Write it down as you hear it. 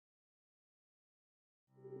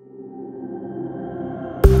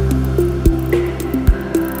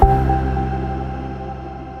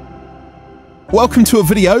Welcome to a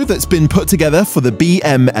video that's been put together for the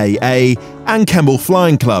BMAA and Kemble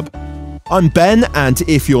Flying Club. I'm Ben, and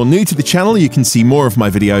if you're new to the channel, you can see more of my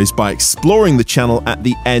videos by exploring the channel at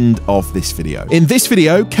the end of this video. In this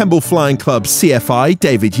video, Kemble Flying Club CFI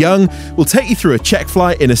David Young will take you through a check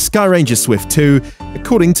flight in a Skyranger Swift 2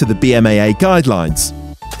 according to the BMAA guidelines.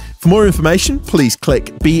 For more information, please click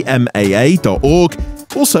bmaa.org.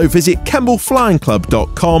 Also visit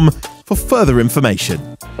kembleflyingclub.com for further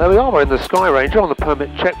information. There we are, we're in the Skyranger on the permit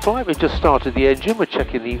check flight. We've just started the engine, we're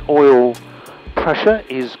checking the oil pressure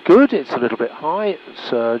is good. It's a little bit high, it's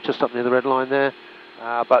just up near the red line there,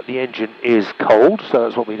 but the engine is cold, so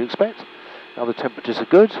that's what we'd expect. Now the temperatures are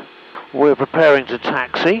good. We're preparing to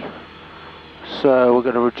taxi, so we're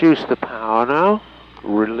going to reduce the power now,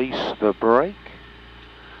 release the brake,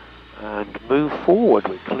 and move forward.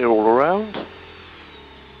 We're clear all around.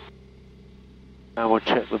 And we'll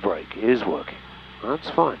check the brake. It is working. That's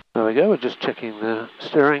fine. There we go. We're just checking the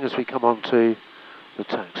steering as we come onto the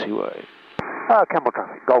taxiway. Kemble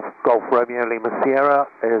traffic. Golf Romeo Lima Sierra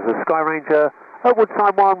is a Skyranger.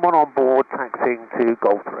 Woodside 1 on board, taxiing to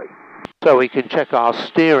Golf 3. So we can check our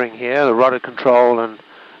steering here, the rudder control and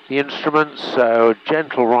the instruments. So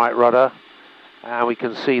gentle right rudder. And we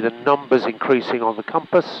can see the numbers increasing on the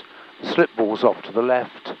compass. The slip ball's off to the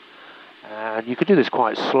left. And you can do this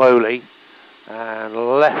quite slowly. And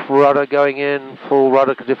left rudder going in, full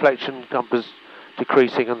rudder deflection, compass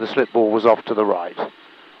decreasing, and the slip ball was off to the right.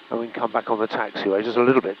 And we can come back on the taxiway. Just a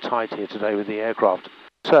little bit tight here today with the aircraft.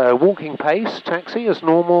 So walking pace, taxi as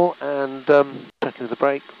normal, and checking the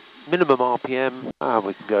brake, minimum RPM, and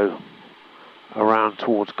we can go around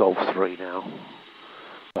towards Golf 3 now.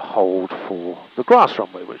 The hold for the grass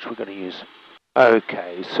runway, which we're going to use.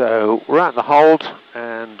 Okay, so we're at the hold,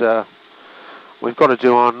 and we've got to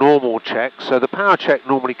do our normal check. So the power check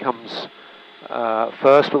normally comes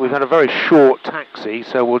first, but we've had a very short taxi,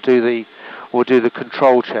 so we'll do the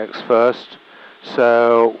control checks first.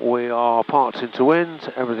 So we are parked into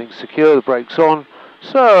wind, everything's secure, the brake's on.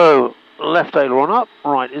 So left aileron up,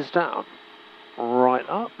 right is down, right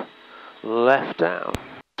up, left down,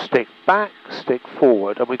 stick back, stick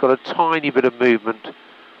forward, and we've got a tiny bit of movement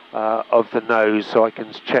of the nose, so I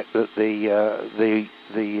can check that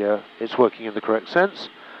it's working in the correct sense.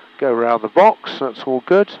 Go around the box, that's all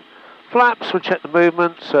good. Flaps, we'll check the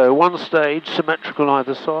movement, so one stage, symmetrical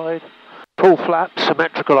either side. Full flap,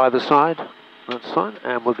 symmetrical either side, that's fine.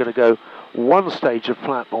 And we're going to go one stage of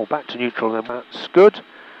flap or back to neutral, then that's good.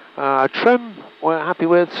 Trim, we're happy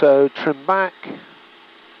with, so trim back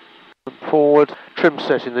and forward. Trim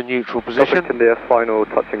set in the neutral position. India, final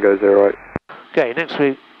touch and go 0. Okay, next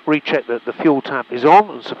we recheck that the fuel tap is on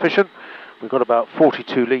and sufficient. We've got about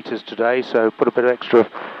 42 litres today, so put a bit of extra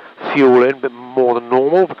fuel in, a bit more than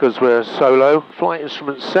normal because we're solo. Flight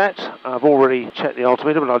instruments set. I've already checked the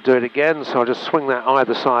altimeter, but I'll do it again, so I'll just swing that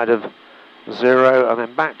either side of 0 and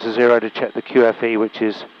then back to 0 to check the QFE, which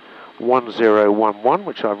is 1011,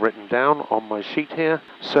 which I've written down on my sheet here.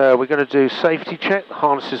 So we're going to do safety check. The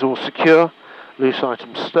harness is all secure, loose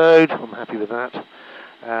items stowed. I'm happy with that.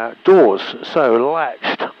 Doors, so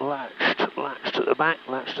latched at the back,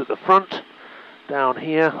 latched at the front, down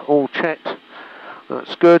here, all checked,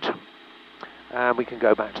 that's good. And we can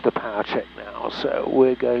go back to the power check now. So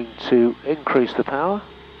we're going to increase the power,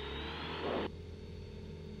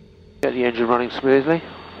 get the engine running smoothly,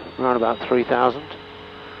 around about 3,000.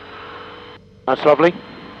 That's lovely.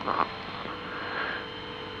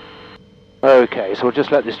 Okay, so we'll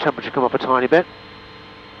just let this temperature come up a tiny bit.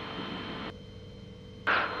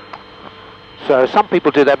 So some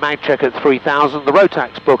people do their mag check at 3,000. The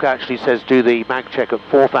Rotax book actually says do the mag check at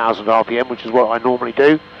 4,000 RPM, which is what I normally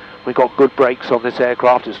do. We've got good brakes on this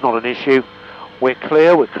aircraft, it's not an issue. We're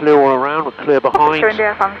clear all around, we're clear behind.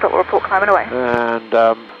 India, stop report climbing away. And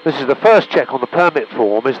this is the first check on the permit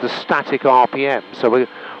form, is the static RPM. So we're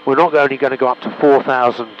not only going to go up to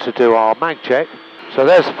 4,000 to do our mag check. So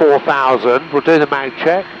there's 4,000, we'll do the mag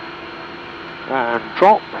check. And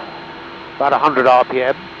drop, about 100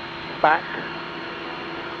 RPM, back.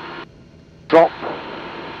 Drop,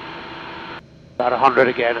 about 100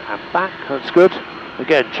 again and back, that's good.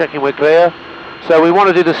 Again, checking we're clear. So we want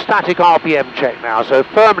to do the static RPM check now, so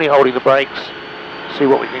firmly holding the brakes, see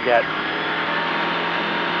what we can get.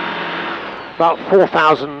 About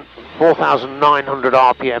 4,900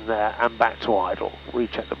 RPM there and back to idle.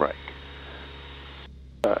 Recheck the brake.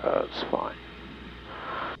 That's fine.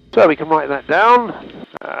 So we can write that down.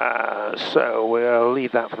 So we'll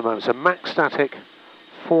leave that for the moment. So max static,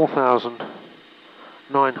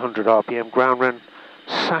 4,900 RPM ground rent,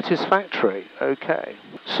 satisfactory. Okay,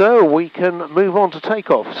 so we can move on to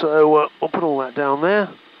takeoff. So we'll put all that down there.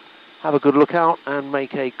 have a good look out and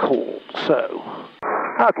make a call. So,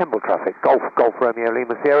 Kemble traffic, Golf Romeo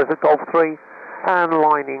Lima Sierra is at Golf 3 and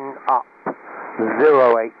lining up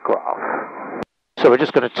 08 graph. So we're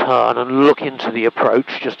just going to turn and look into the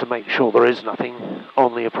approach just to make sure there is nothing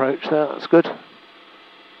on the approach there. That's good.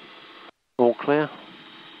 All clear.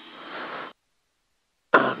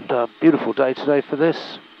 And a beautiful day today for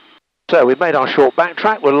this. So we've made our short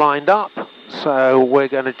backtrack, we're lined up. So we're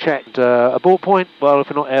going to check abort point. Well, if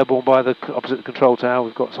we're not airborne by the opposite control tower,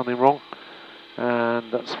 we've got something wrong.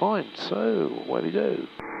 And that's fine. So away we go.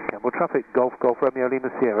 Kemble traffic, Golf Romeo Lima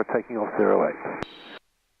Sierra taking off 08.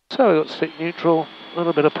 So we've got stick neutral, a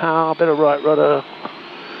little bit of power, a bit of right rudder.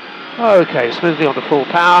 Okay, smoothly on to full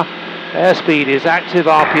power. Airspeed is active,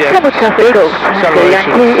 RPM. Kemble traffic, Golf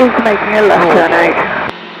Yankee is making a left turn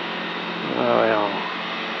out. There we are.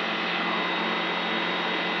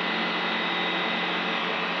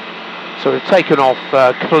 So we've taken off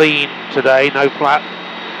clean today, no flap,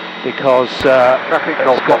 because it's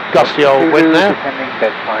got gusty old wind there.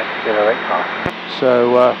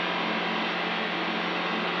 So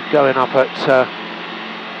going up at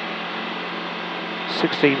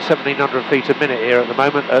 1700 feet a minute here at the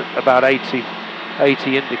moment at about 80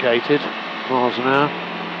 indicated miles an hour.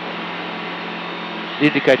 The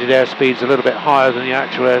indicated airspeed's a little bit higher than the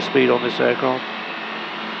actual airspeed on this aircraft.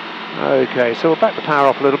 Okay, so we'll back the power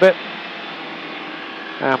off a little bit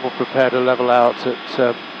and we'll prepare to level out at,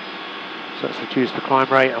 so let's reduce the climb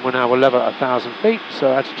rate, and we'll level at 1,000 feet,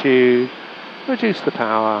 so attitude, reduce the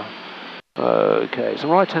power. Okay, so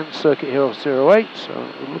right hand circuit here off 08, so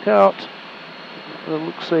we'll look out, we'll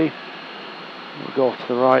look-see, we'll go off to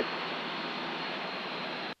the right.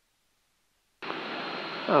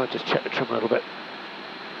 I'll just check the trim a little bit.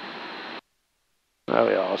 There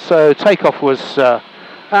we are. So takeoff was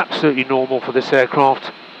absolutely normal for this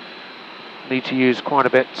aircraft. Need to use quite a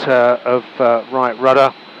bit of right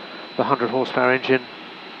rudder, the 100 horsepower engine.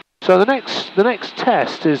 So the next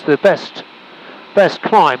test is the best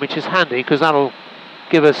climb, which is handy because that'll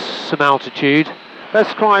give us some altitude.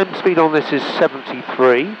 Best climb speed on this is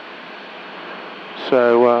 73.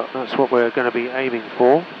 So that's what we're going to be aiming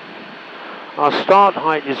for. Our start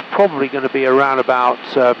height is probably going to be around about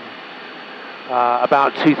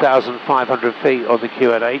 2,500 feet on the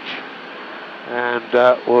QNH, and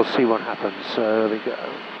we'll see what happens. So there we go.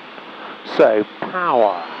 So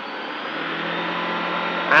power,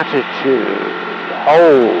 attitude,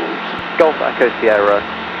 hold. Golf Echo Sierra,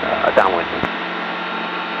 downwind.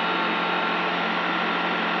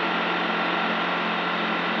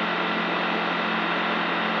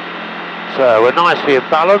 So we're nicely in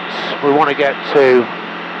balance. We want to get to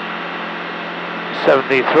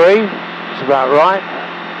 73. It's about right.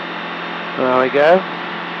 There we go.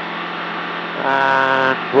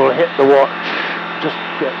 And we'll hit the watch. Just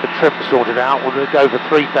get the trim sorted out. We're going to go for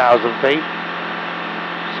 3,000 feet.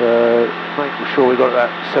 So making sure we got that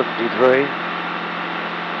 73. It's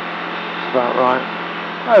about right.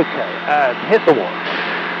 Okay, and hit the watch.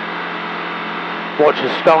 Watch has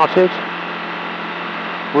started.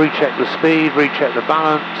 Recheck the speed, recheck the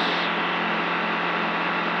balance.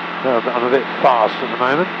 I'm a bit fast at the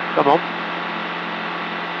moment. Come on.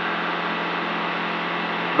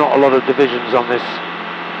 Not a lot of divisions on this.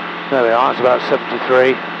 There we are, it's about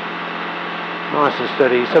 73. Nice and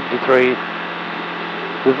steady, 73.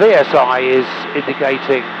 The VSI is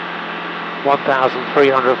indicating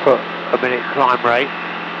 1,300 foot a minute climb rate,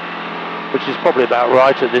 which is probably about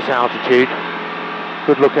right at this altitude.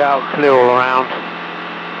 Good look out, clear all around.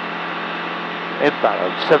 In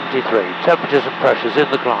balance, 73. Temperatures and pressures in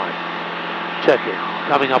the climb. Check it,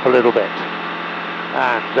 coming up a little bit.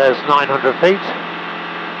 And there's 900 feet.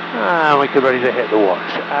 And we can ready to hit the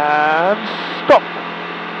watch. And stop.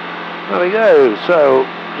 There we go. So,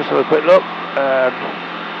 just have a quick look.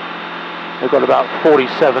 We've got about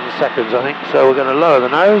 47 seconds, I think. So we're going to lower the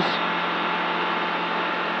nose.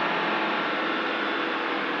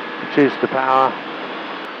 Reduce the power.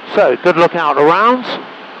 So, good look out around.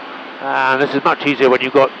 And this is much easier when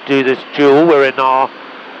you've got to do this dual. We're in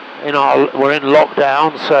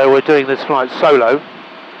lockdown, so we're doing this flight solo.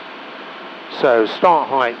 So start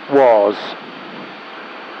height was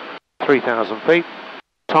 3,000 feet.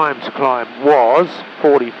 Time to climb was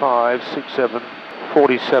 47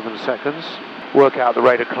 seconds. Work out the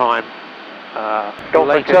rate of climb Golf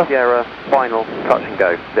later. Echo Sierra, final, touch and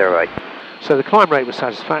go, 08. So the climb rate was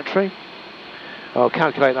satisfactory. I'll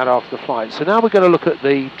calculate that after the flight. So now we're going to look at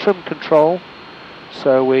the trim control.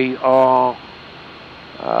 So we are,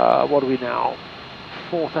 what are we now?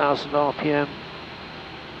 4,000 RPM.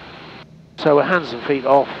 So we're hands and feet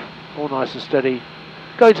off, all nice and steady.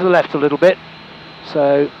 Going to the left a little bit.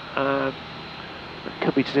 So It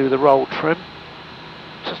could be to do with the roll trim.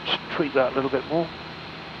 Just tweak that a little bit more.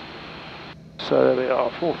 So there we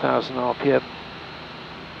are, 4,000 RPM.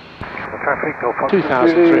 Traffic,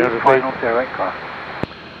 2,300 feet. final direct class.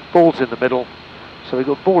 Ball's in the middle. So we've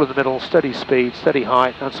got ball in the middle, steady speed, steady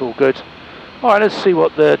height, that's all good. Alright, let's see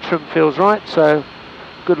what the trim feels right. So,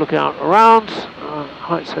 good look out around.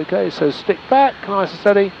 Height's okay, so stick back, nice and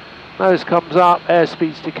steady. Nose comes up,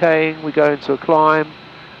 airspeed's decaying, we go into a climb.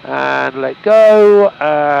 And let go,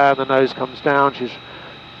 and the nose comes down. She's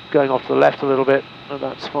going off to the left a little bit, and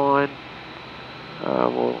that's fine.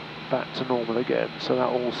 We'll back to normal again, so that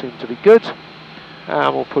all seems to be good.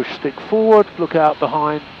 And we'll push stick forward, look out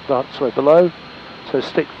behind, below. So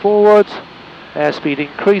stick forward, airspeed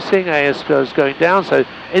increasing, ASP is going down, so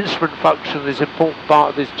instrument function is an important part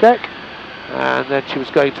of this check. And then she was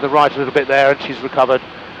going to the right a little bit there, and she's recovered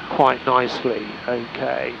quite nicely.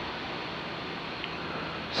 Okay.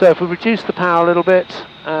 So if we reduce the power a little bit,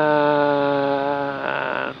 and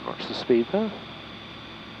watch the speed there.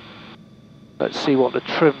 Let's see what the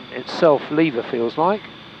trim itself lever feels like.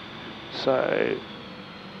 So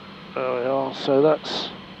there we are. So that's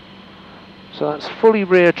fully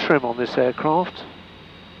rear trim on this aircraft.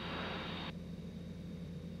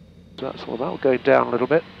 So that's all that. We'll go down a little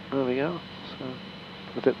bit. There we go. So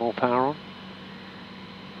put a bit more power on.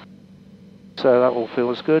 So that all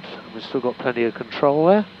feels good. We've still got plenty of control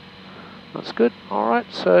there. That's good. Alright,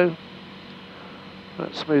 so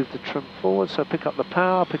let's move the trim forward. So pick up the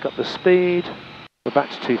power, pick up the speed. We're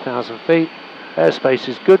back to 2,000 feet. Airspace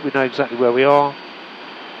is good. We know exactly where we are.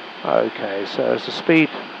 Okay, so as the speed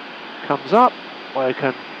comes up, we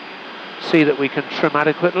can see that we can trim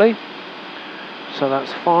adequately. So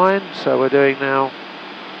that's fine. So we're doing now,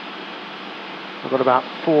 I've got about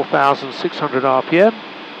 4,600 RPM.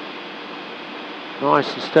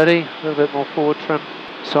 Nice and steady, a little bit more forward trim.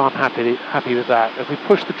 So I'm happy with that. If we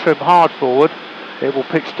push the trim hard forward, it will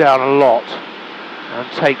pitch down a lot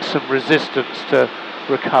and take some resistance to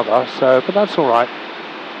recover. So, but that's all right.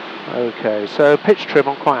 Okay, so pitch trim,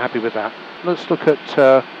 I'm quite happy with that. Let's look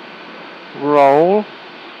at roll.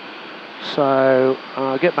 So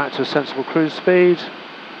get back to a sensible cruise speed.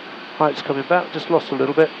 Height's coming back, just lost a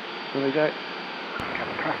little bit. There we go.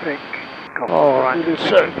 Traffic. Alright,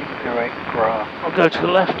 so I'll go to the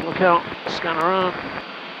left, look out, scan around.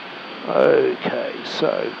 Okay,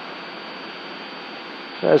 so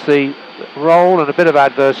there's the roll and a bit of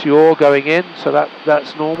adverse yaw going in, so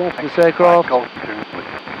that's normal for this aircraft,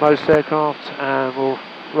 most aircraft. And we'll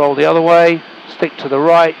roll the other way, stick to the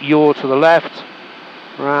right, yaw to the left,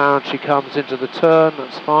 round she comes into the turn,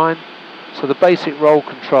 that's fine. So the basic roll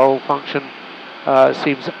control function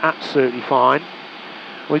seems absolutely fine.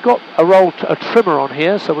 We've got a trimmer on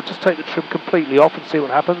here, so we'll just take the trim completely off and see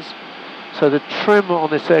what happens. So the trim on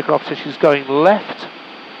this aircraft is going left,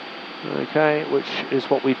 okay, which is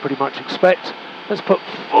what we pretty much expect. Let's put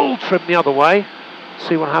full trim the other way,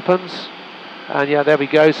 see what happens. And yeah, there we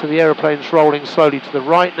go. So the aeroplane's rolling slowly to the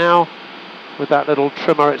right now with that little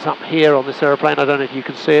trimmer. It's up here on this aeroplane. I don't know if you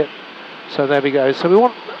can see it. So there we go. So we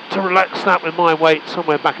want to relax that with my weight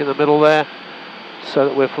somewhere back in the middle there so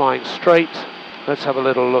that we're flying straight. Let's have a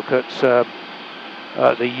little look at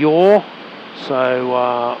the yaw. So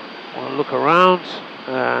we'll look around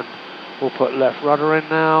and we'll put left rudder in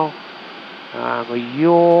now. And we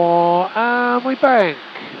yaw and we bank.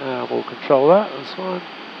 We'll control that, that's fine.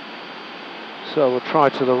 So we'll try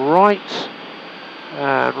to the right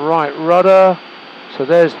and right rudder. So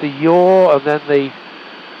there's the yaw and then the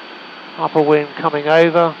upper wing coming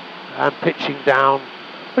over and pitching down,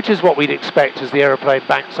 which is what we'd expect as the aeroplane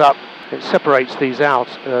banks up. It separates these out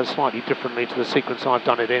slightly differently to the sequence I've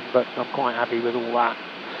done it in, but I'm quite happy with all that.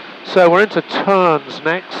 So we're into turns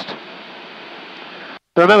next.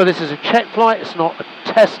 So remember, this is a check flight, it's not a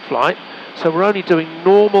test flight, so we're only doing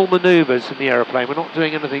normal manoeuvres in the aeroplane. We're not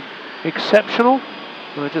doing anything exceptional,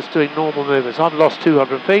 we're just doing normal manoeuvres. I've lost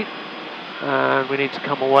 200 feet, and we need to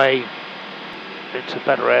come away into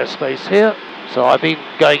better airspace here. So I've been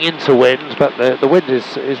going into wind, but the wind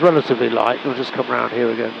is relatively light. We'll just come around here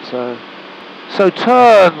again. So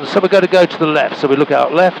turns, so we're going to go to the left. So we look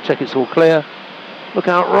out left, check it's all clear. Look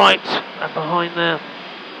out right and behind there.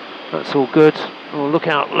 That's all good. We'll look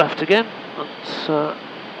out left again.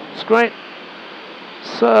 That's great.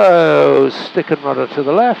 So stick and rudder to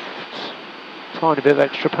the left. Tiny bit of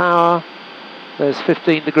extra power. There's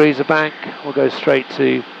 15 degrees of bank. We'll go straight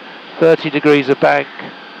to 30 degrees of bank.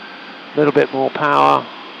 A little bit more power,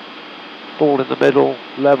 ball in the middle,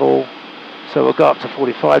 level, so we'll go up to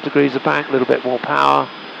 45 degrees of bank, a little bit more power.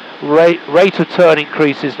 Rate of turn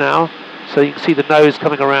increases now, so you can see the nose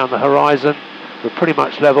coming around the horizon. We're pretty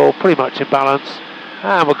much level, pretty much in balance,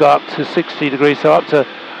 and we'll go up to 60 degrees, so up to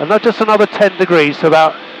just another 10 degrees, so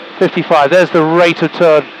about 55. There's the rate of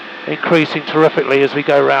turn increasing terrifically as we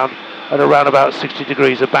go round at around about 60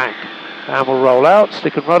 degrees of bank. And we'll roll out,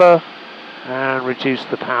 stick and rudder, and reduce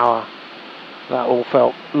the power. That all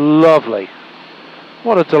felt lovely.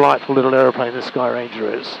 What a delightful little aeroplane this Sky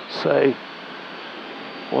Ranger is. So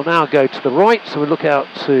we'll now go to the right, so we look out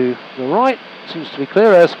to the right. Seems to be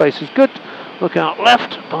clear, airspace is good. Look out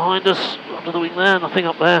left, behind us, under the wing there, nothing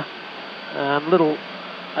up there. And little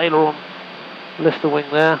aileron, lift the wing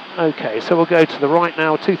there. Okay, so we'll go to the right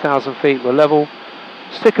now, 2,000 feet, we're level.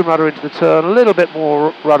 Stick and rudder into the turn, a little bit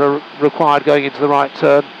more rudder required going into the right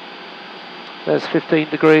turn. There's 15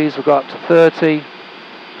 degrees, we'll go up to 30.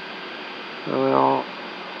 There we are.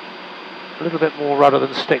 A little bit more rudder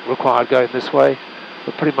than stick required going this way.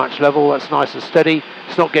 We're pretty much level, that's nice and steady.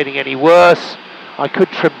 It's not getting any worse. I could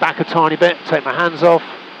trim back a tiny bit, take my hands off.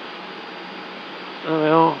 There we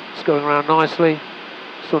are, it's going around nicely.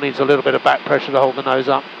 Still needs a little bit of back pressure to hold the nose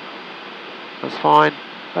up. That's fine.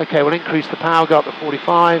 Okay, we'll increase the power, go up to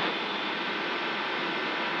 45.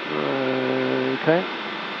 Okay.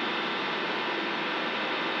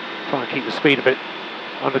 Try and keep the speed a bit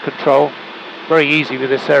under control. Very easy with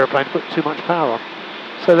this aeroplane to put too much power on.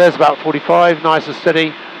 So there's about 45, nice and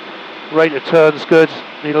steady. Rate of turn's good.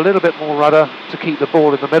 Need a little bit more rudder to keep the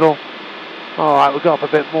ball in the middle. Alright, we'll go up a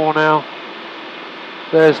bit more now.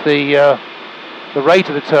 There's the rate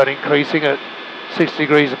of the turn increasing at 60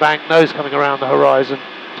 degrees of bank, nose coming around the horizon,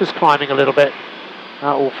 just climbing a little bit.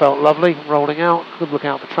 That all felt lovely, rolling out, good look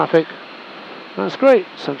out for traffic. That's great,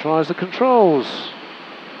 centralise the controls.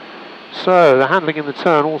 So the handling in the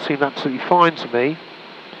turn all seemed absolutely fine to me,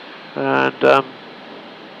 and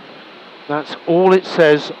that's all it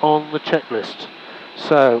says on the checklist.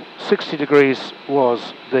 So 60 degrees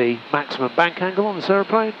was the maximum bank angle on this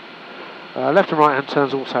aeroplane. Left and right hand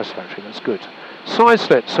turns all satisfactory, that's good. Side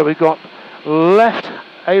slip, so we've got left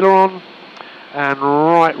aileron and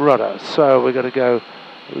right rudder. So we're going to go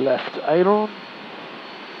left aileron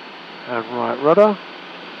and right rudder.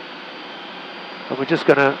 And we're just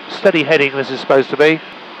going to, steady heading this is supposed to be,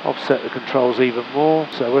 offset the controls even more.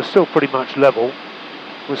 So we're still pretty much level.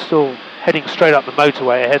 We're still heading straight up the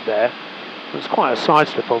motorway ahead there. There's quite a side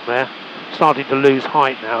slip on there. Starting to lose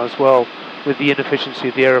height now as well with the inefficiency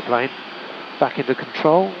of the aeroplane. Back into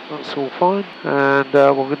control, that's all fine. And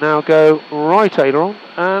we'll now go right aileron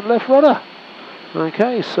and left rudder.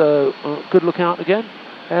 Okay, so good look out again.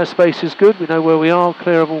 Airspace is good, we know where we are,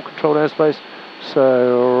 clear of all controlled airspace.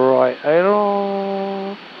 So right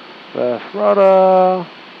aileron, left rudder,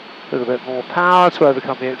 a little bit more power to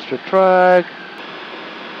overcome the extra drag.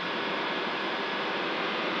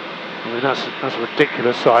 I mean that's a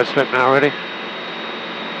ridiculous side slip now really.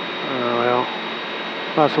 Oh well,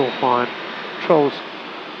 that's all fine. Controls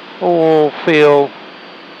all feel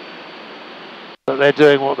that they're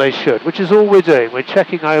doing what they should, which is all we're doing. We're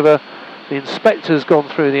checking over, the inspector's gone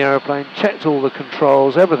through the aeroplane, checked all the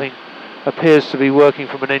controls, everything appears to be working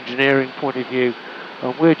from an engineering point of view,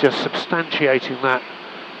 and we're just substantiating that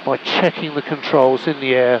by checking the controls in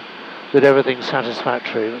the air that everything's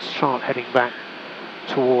satisfactory. Let's start heading back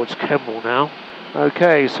towards Kemble now.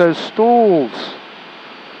 Okay, so stalls.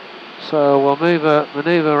 So we'll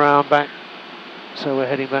manoeuvre around back. So we're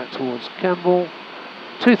heading back towards Kemble.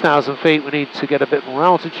 2,000 feet, we need to get a bit more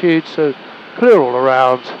altitude, so clear all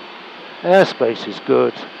around. Airspace is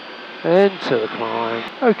good. Into the climb.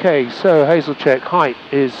 Okay, so Hazel check, height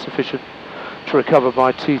is sufficient to recover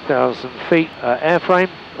by 2,000 feet. Airframe,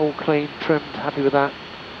 all clean, trimmed, happy with that.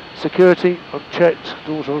 Security, unchecked,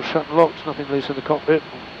 doors are all shut and locked, nothing loose in the cockpit.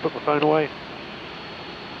 I'll put my phone away.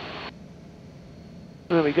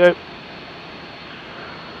 There we go.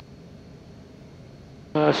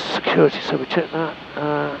 Security, so we check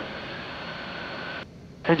that.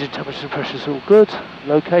 Engine temperature and pressure is all good.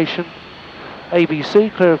 Location,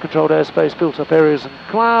 ABC, clear of controlled airspace, built up areas and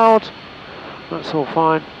cloud. That's all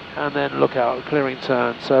fine. And then look out, clearing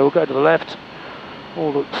turn. So we'll go to the left.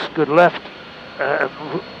 All looks good left.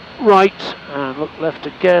 Right, and look left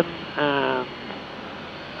again, and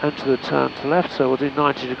enter the turn to left. So we'll do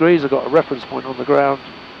 90 degrees. I've got a reference point on the ground.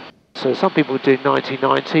 So some people would do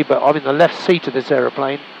 90-90, but I'm in the left seat of this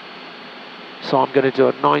aeroplane. So I'm going to do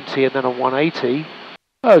a 90 and then a 180.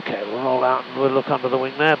 Okay, we'll roll out and we'll look under the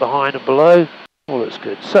wing there, behind and below. All looks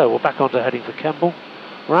good. So we're back onto heading for Kemble.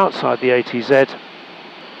 We're outside the ATZ.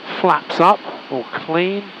 Flaps up, all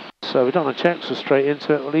clean. So we've done the checks, so straight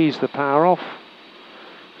into it. We'll ease the power off.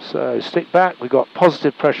 So stick back, we've got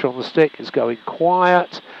positive pressure on the stick. It's going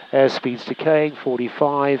quiet. Airspeed's decaying,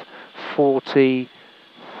 45, 40,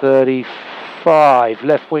 30, 5,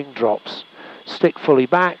 left wing drops. Stick fully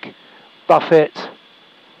back, buff it,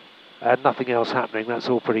 and nothing else happening. That's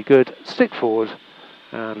all pretty good. Stick forward,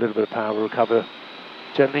 and a little bit of power will recover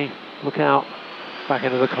gently. Look out, back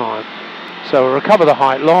into the climb. So we'll recover the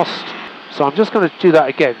height lost. So I'm just going to do that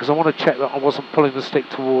again because I want to check that I wasn't pulling the stick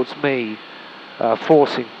towards me,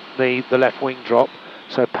 forcing the left wing drop.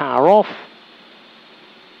 So power off.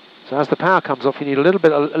 So as the power comes off, you need a little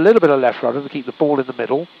bit of left rudder to keep the ball in the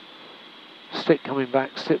middle. Stick coming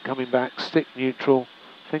back, stick neutral,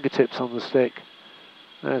 fingertips on the stick.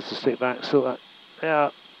 There's the stick back, still that,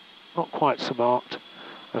 yeah, not quite so marked.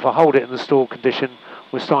 If I hold it in the stall condition,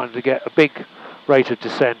 we're starting to get a big rate of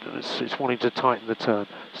descent and it's wanting to tighten the turn.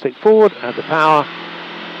 Stick forward, add the power,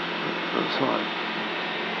 that's fine.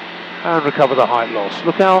 And recover the height loss.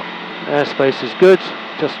 Look out, airspace is good,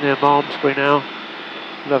 just near Malmesbury now.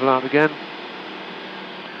 Level out again.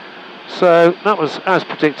 So that was as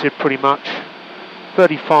predicted pretty much.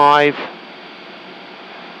 35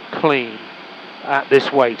 clean at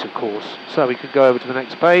this weight, of course. So we can go over to the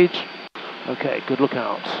next page. Okay, good look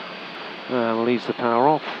out. We'll ease the power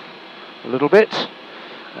off a little bit.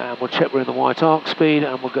 And we'll check we're in the white arc speed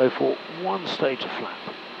and we'll go for 1 stage of flap.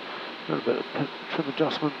 A little bit of trim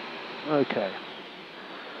adjustment. Okay.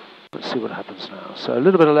 Let's see what happens now. So a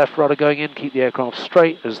little bit of left rudder going in, keep the aircraft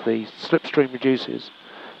straight as the slipstream reduces.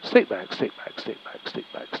 Stick back, stick back, stick back, stick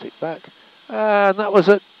back, stick back. And that was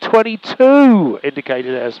at 22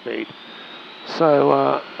 indicated airspeed.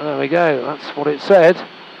 So there we go, that's what it said.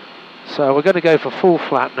 So we're going to go for full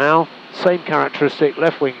flap now. Same characteristic,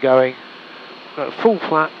 left wing going. Full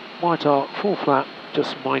flap, white arc, full flap.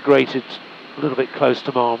 Just migrated a little bit close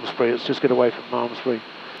to Malmesbury. Let's just get away from Malmesbury.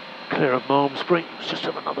 Clear of Malmesbury. Let's just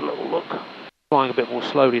have another little look. Flying a bit more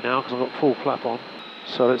slowly now because I've got full flap on.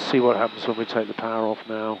 So let's see what happens when we take the power off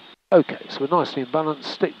now. Okay, so we're nicely in balance.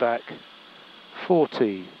 Stick back.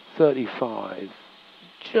 40, 35.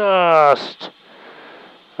 Just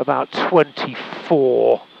about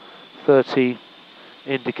 24, 30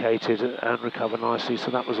 indicated and recover nicely.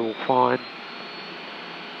 So that was all fine.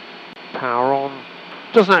 Power on.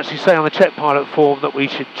 Doesn't actually say on the check pilot form that we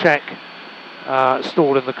should check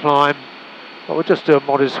stalled in the climb, but we'll just do a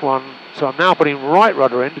modest one. So I'm now putting right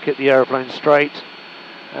rudder in to keep the aeroplane straight,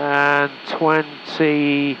 and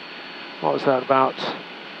 20, what was that about?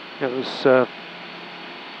 It was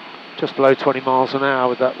just below 20 miles an hour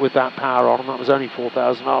with that power on, and that was only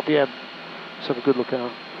 4,000 RPM. So have a good look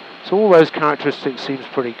out. So all those characteristics seems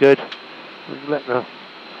pretty good. Let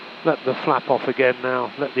the flap off again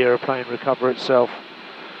now. Let the aeroplane recover itself.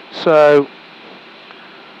 So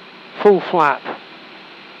full flap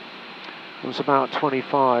was about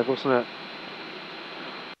 25, wasn't it?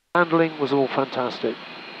 Handling was all fantastic.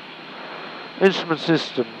 Instrument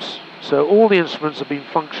systems. So all the instruments have been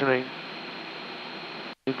functioning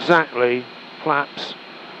exactly, flaps,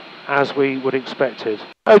 as we would expect it.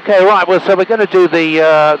 Okay, right, well, so we're going to do the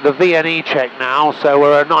VNE check now. So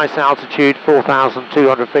we're at a nice altitude,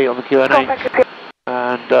 4,200 feet on the Q&A.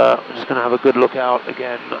 And we're just going to have a good look out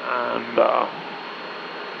again and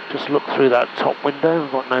just look through that top window.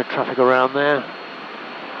 We've got no traffic around there.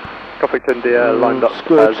 Copy, India, lined up,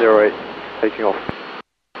 08, taking off.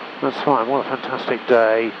 That's fine, what a fantastic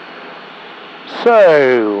day.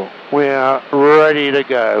 So, we're ready to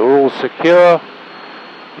go. We're all secure.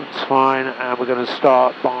 That's fine, and we're going to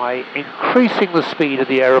start by increasing the speed of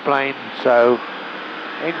the aeroplane. So,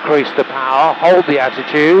 increase the power, hold the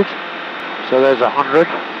attitude. So there's 100.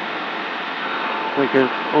 We can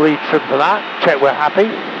re-trim for that, check we're happy.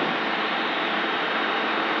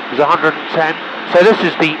 There's 110. So this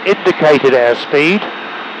is the indicated airspeed.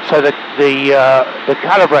 So the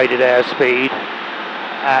calibrated airspeed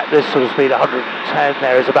at this sort of speed, 110,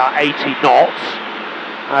 there is about 80 knots.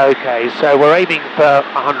 Okay, so we're aiming for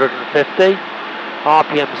 150.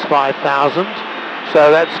 RPM's 5,000.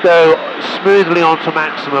 So let's go smoothly onto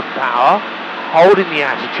maximum power, holding the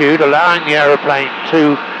attitude, allowing the aeroplane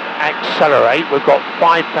to accelerate. We've got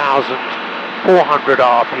 5,400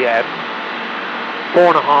 RPM,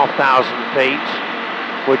 4,500 feet.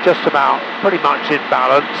 We're just about pretty much in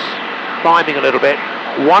balance, climbing a little bit,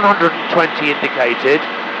 120 indicated.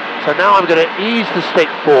 So now I'm going to ease the stick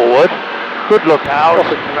forward. Good look out.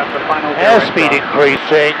 Airspeed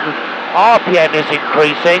increasing, RPM is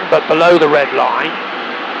increasing, but below the red line.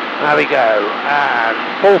 There we go, and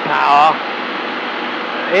full power,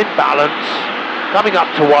 in balance, coming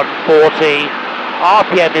up to 140.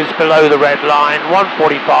 RPM is below the red line,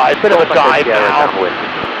 145, bit of a dive now.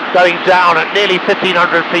 Going down at nearly 1,500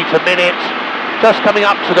 feet a minute, just coming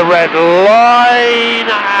up to the red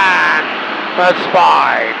line, and that's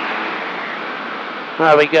fine.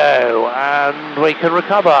 There we go, and we can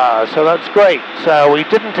recover, so that's great. So we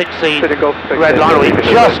didn't exceed the red line, we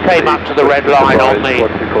just came up to the red line on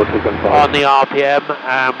the RPM,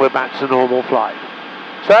 and we're back to normal flight.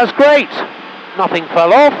 So that's great, nothing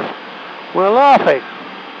fell off, we're laughing.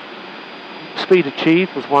 Speed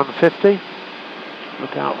achieved was 150,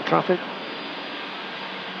 look out for traffic.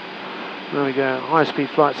 There we go, high speed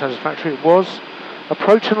flight satisfactory, it was.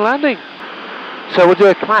 Approach and landing. So we'll do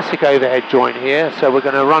a classic overhead join here. So we're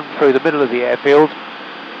going to run through the middle of the airfield,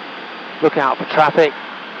 look out for traffic,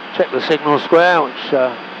 check the signal square, which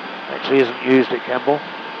actually isn't used at Kemble.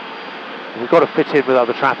 We've got to fit in with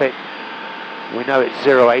other traffic. We know it's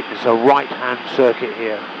 08, it's a right-hand circuit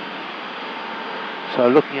here. So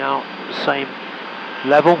looking out at the same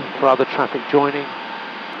level for other traffic joining.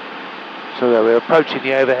 So there we're approaching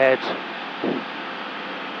the overhead.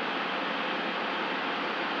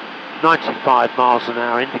 95 miles an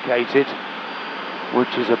hour indicated,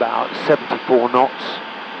 which is about 74 knots.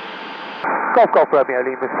 Golf Romeo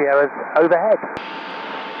Lima Sierra's overhead.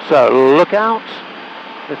 So look out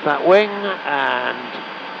with that wing, and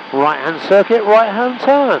right hand circuit, right hand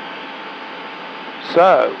turn.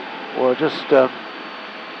 So we're just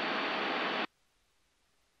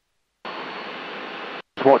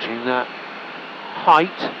watching that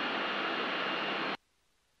height.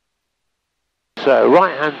 So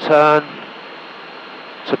right hand turn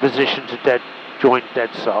to position to joint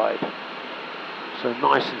dead side. So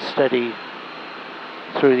nice and steady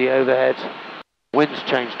through the overhead. Wind's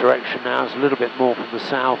changed direction now, it's a little bit more from the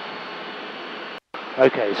south.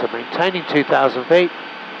 Okay, so maintaining 2,000 feet.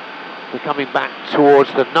 We're coming back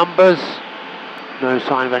towards the numbers. No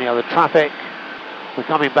sign of any other traffic. We're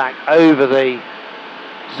coming back over the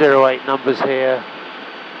 08 numbers here.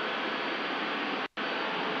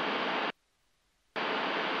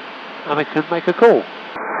 And we can make a call.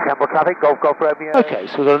 Kemble traffic, Golf Romeo. Okay,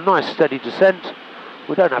 so we've got a nice steady descent.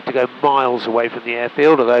 We don't have to go miles away from the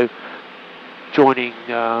airfield, although joining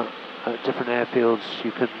at different airfields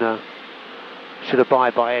you can should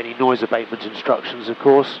abide by any noise abatement instructions, of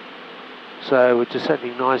course. So we're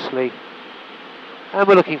descending nicely. And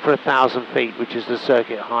we're looking for 1,000 feet, which is the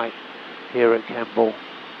circuit height here at Kemble.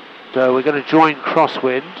 So we're going to join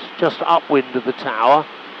crosswind, just upwind of the tower.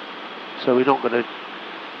 So we're not going to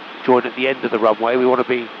join at the end of the runway. We want to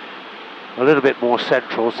be a little bit more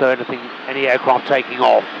central, so any aircraft taking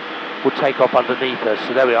off will take off underneath us.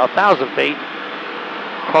 So there we are, 1,000 feet,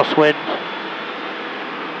 crosswind.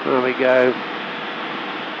 There we go.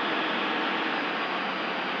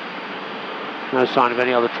 No sign of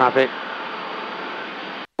any other traffic.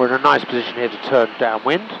 We're in a nice position here to turn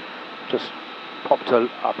downwind. Just popped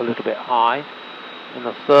up a little bit high in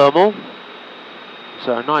the thermal.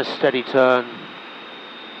 So a nice steady turn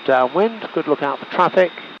downwind, good look out for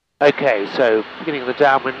traffic. Okay, so beginning of the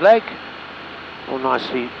downwind leg, all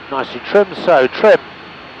nicely trimmed. So trim,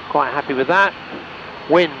 quite happy with that.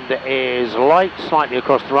 Wind is light, slightly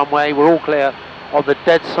across the runway. We're all clear on the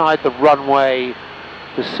dead side, the runway,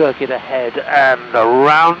 the circuit ahead and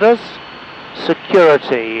around us.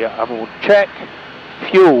 Security, I'm on check.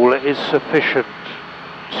 Fuel is sufficient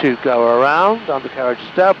to go around. Undercarriage is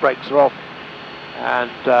down, brakes are off.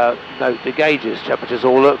 And note the gauges, temperatures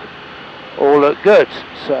all look good.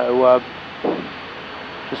 So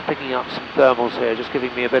just picking up some thermals here, just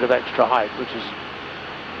giving me a bit of extra height, which is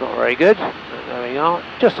not very good. But there we are,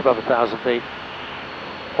 just above 1,000 feet,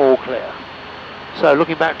 all clear. So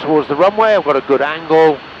looking back towards the runway, I've got a good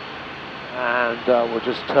angle, and we'll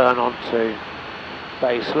just turn onto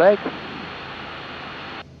base leg.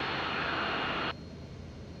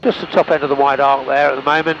 Just the top end of the wide arc there at the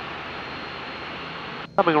moment.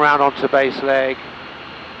 Coming around onto base leg,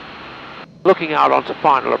 looking out onto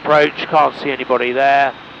final approach, can't see anybody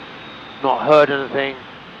there, not heard anything,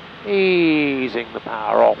 easing the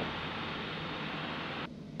power off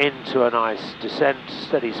into a nice descent,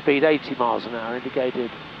 steady speed, 80 miles an hour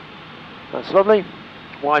indicated. That's lovely.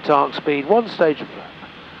 White arc speed, one stage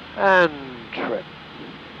and trim.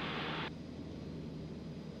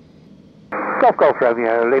 Golf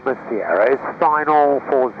Romeo Lima Sierra is final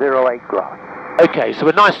for 08 grass. Okay, so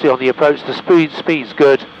we're nicely on the approach, the speed's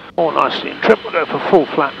good, all nicely in trim. We'll go for full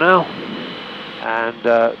flat now, and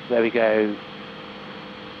there we go.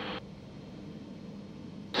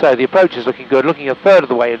 So the approach is looking good, looking a third of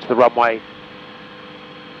the way into the runway.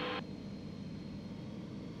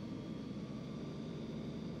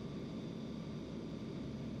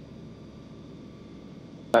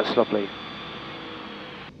 That's lovely.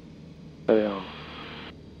 There we are.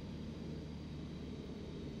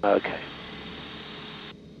 Okay.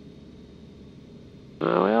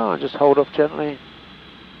 There we are, just hold off gently.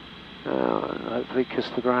 Hopefully kiss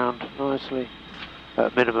the ground nicely.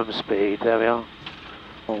 At minimum speed, there we are,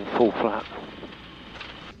 on full flap.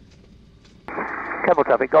 Kemble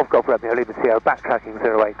traffic, Golf Romeo, Lima Sierra, backtracking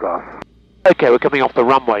 08 grass. Okay, we're coming off the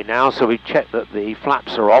runway now, so we've checked that the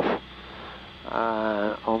flaps are off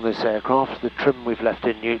on this aircraft. The trim we've left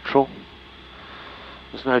in neutral.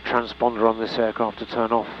 There's no transponder on this aircraft to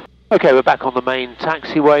turn off. Okay, we're back on the main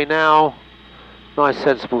taxiway now. Nice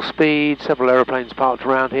sensible speed, several aeroplanes parked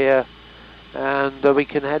around here, and we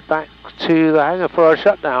can head back to the hangar for our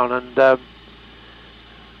shutdown. And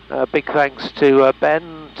big thanks to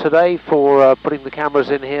Ben today for putting the cameras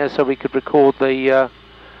in here so we could record the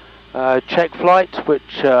check flight,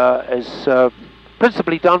 which is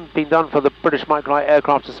principally been done for the British Microlight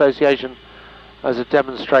Aircraft Association as a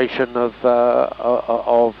demonstration of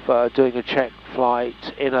doing a check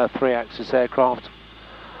flight in a 3-axis aircraft.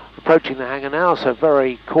 Approaching the hangar now, so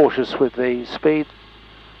very cautious with the speed.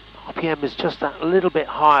 RPM is just that little bit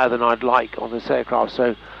higher than I'd like on this aircraft,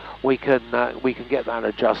 so we can get that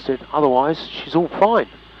adjusted. Otherwise, she's all fine.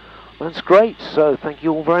 That's great. So thank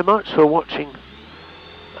you all very much for watching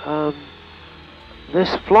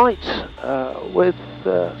this flight with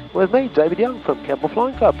me, David Young from Kemble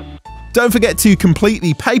Flying Club. Don't forget to complete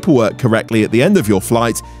the paperwork correctly at the end of your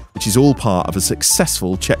flight, which is all part of a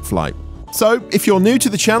successful check flight. So, if you're new to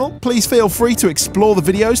the channel, please feel free to explore the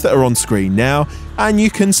videos that are on screen now, and you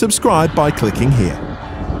can subscribe by clicking here.